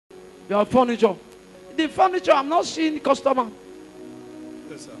Your furniture. The furniture, I'm not seeing customer.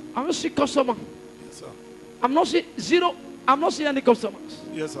 Yes, sir. I'm not seeing customer. Yes, sir. I'm not seeing zero. I'm not seeing any customers.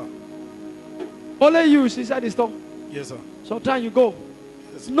 Yes, sir. Only you is inside the store. Yes, sir. Sometimes you go.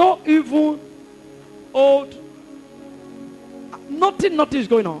 Yes, sir. No even old. Nothing is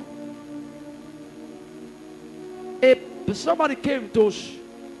going on. Somebody came to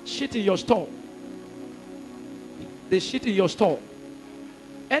shit in your store. They shit in your store.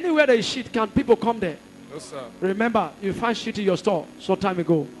 Anywhere they shit, can people come there? No, sir. Remember, you find shit in your store some time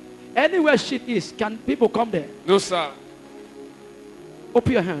ago. Anywhere shit is, can people come there? No, sir.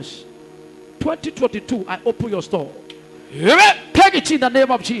 Open your hands. 2022, I open your store. Amen. Take it in the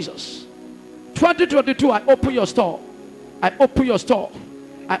name of Jesus. 2022, I open your store. I open your store.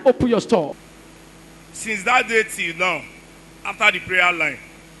 I open your store. Since that day till now, after the prayer line,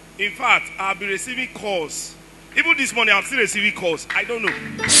 in fact, I've been receiving calls. Even this morning, I'm still receiving calls. I don't know.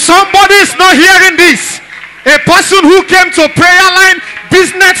 Somebody is not hearing this. A person who came to prayer line,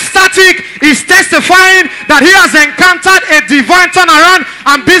 business static, is testifying that he has encountered a divine turnaround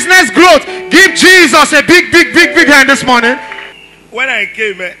and business growth. Give Jesus a big hand this morning. When I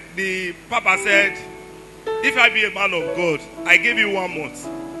came, the Papa said, if I be a man of God, I give you 1 month.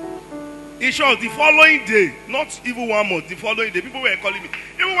 In short, the following day, not even 1 month, the following day, people were calling me.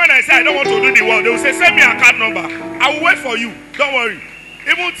 Even when I say I don't want to do the work, they will say, send me a card number. I will wait for you. Don't worry.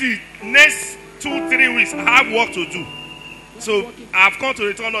 Even the next 2-3 weeks, I have work to do. So I have come to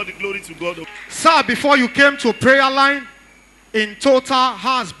return all the glory to God. Sir, before you came to prayer line, in total,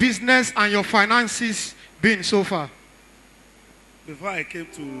 how has business and your finances been so far? Before I came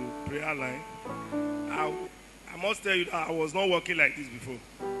to prayer line, I must tell you that I was not working like this before.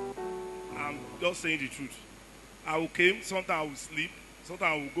 I'm just saying the truth. I will came, sometimes I will sleep,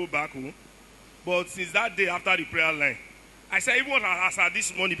 sometimes I will go back home. But since that day after the prayer line, I said, even as at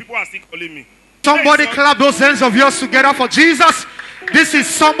this morning, people are still calling me. Somebody clap those hands of yours together for Jesus. This is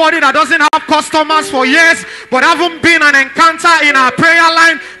somebody that doesn't have customers for years, but haven't been an encounter in our prayer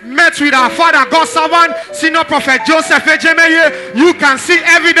line. Met with our father, God's servant, Senior Prophet Joseph Ejemeye. You can see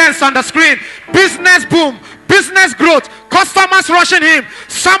evidence on the screen. Business boom, business growth, customers rushing him.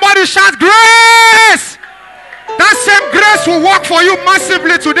 Somebody shout grace. That same grace will work for you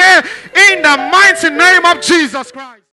massively today in the mighty name of Jesus Christ.